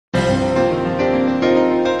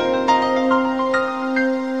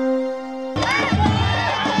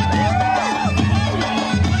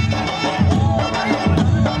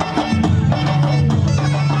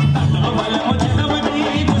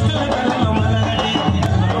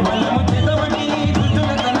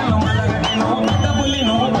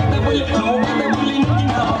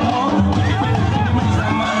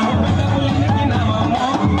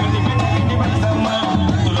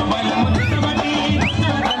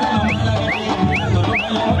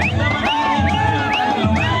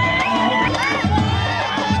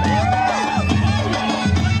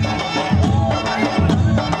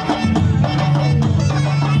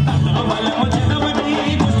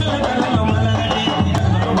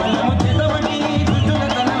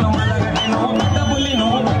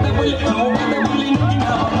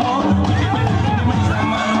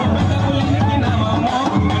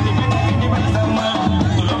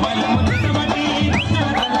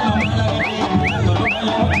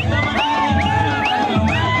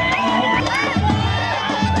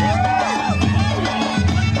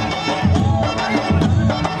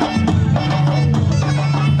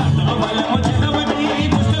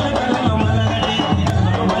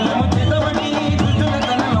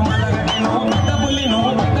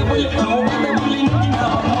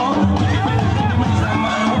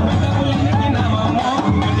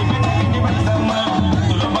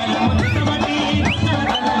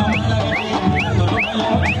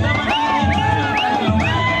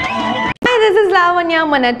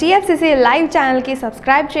లావణ్య మన TFCC live channel కి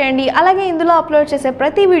subscribe చేయండి. అలాగే ఇందులో అప్లోడ్ చేసే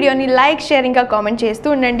ప్రతి వీడియోని లైక్, షేర్ ఇంకా కామెంట్ చేస్తూ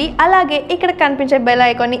ఉండండి. అలాగే ఇక్కడ కనిపించే బెల్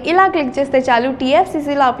ఐకాన్ ని ఇలా క్లిక్ చేస్తే చాలు TFCC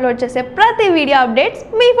లో అప్లోడ్ చేసే ప్రతి వీడియో అప్డేట్స్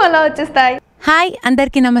మీ ఫోన్లో వచ్చేస్తాయి. హాయ్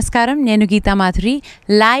అందరికీ నమస్కారం. నేను Gita Madhuri.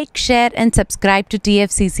 Like, share and subscribe to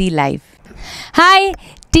TFCC live. Hi,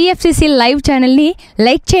 TFCC live ఛానల్ని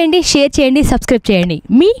లైక్ చేయండి, షేర్ చేయండి, సబ్స్క్రైబ్ చేయండి.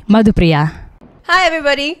 మీ మధుప్రియ. హాయ్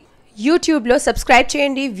ఎవ్రీబడి, యూట్యూబ్లో సబ్స్క్రైబ్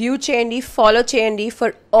చేయండి, వ్యూ చేయండి, ఫాలో చేయండి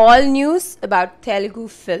for all news about Telugu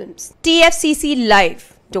films. TFCC Live.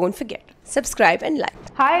 Don't forget, subscribe and like.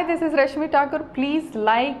 Hi, this is Rashmi Thakur. Please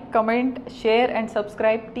like, comment, share and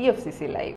subscribe TFCC Live.